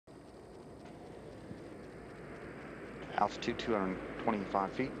Altitude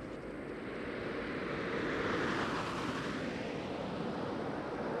 225 feet.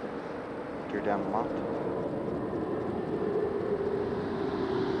 Gear down and locked.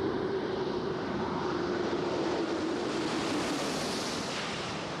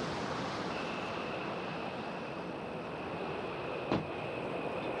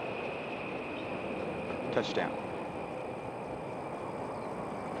 Touchdown.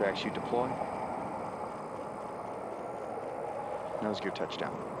 Drag chute deploy. Nose gear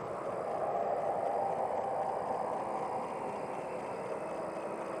touchdown.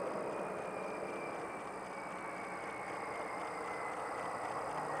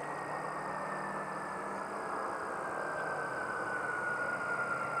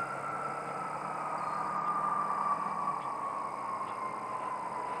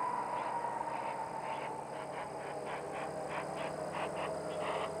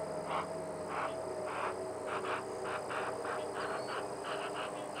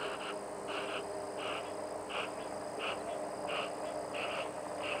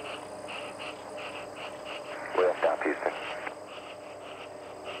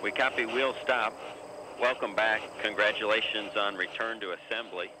 We copy, wheel stop. Welcome back. Congratulations on return to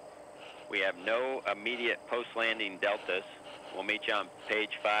assembly. We have no immediate post-landing deltas. We'll meet you on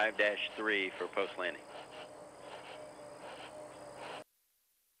page 5-3 for post-landing.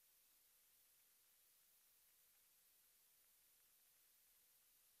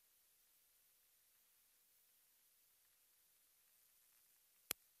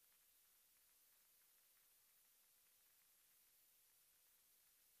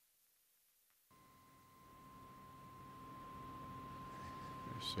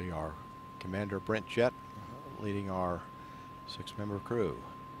 See our Commander Brett Jett leading our 6-member crew.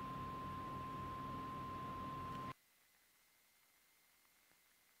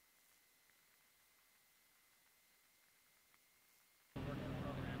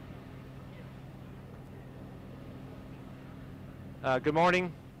 Good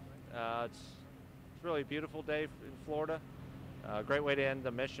morning. It's really a beautiful day in Florida. Great way to end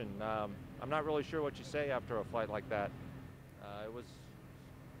the mission. I'm not really sure what you say after a flight like that. It was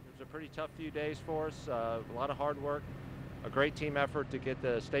a pretty tough few days for us, a lot of hard work, a great team effort to get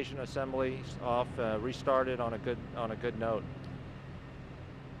the station assembly off, restarted on a good note.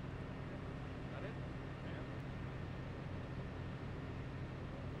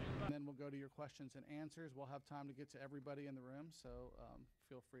 And then we'll go to your questions and answers. We'll have time to get to everybody in the room, so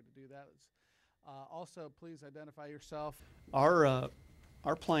feel free to do that. Also, please identify yourself. Our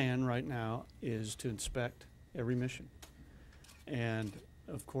plan right now is to inspect every mission, and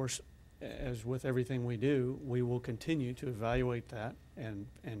of course, as with everything we do, we will continue to evaluate that and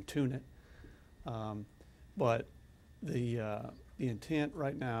tune it. But the intent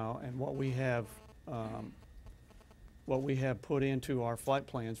right now and what we have put into our flight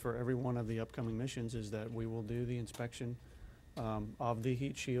plans for every one of the upcoming missions is that we will do the inspection of the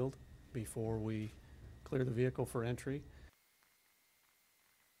heat shield before we clear the vehicle for entry.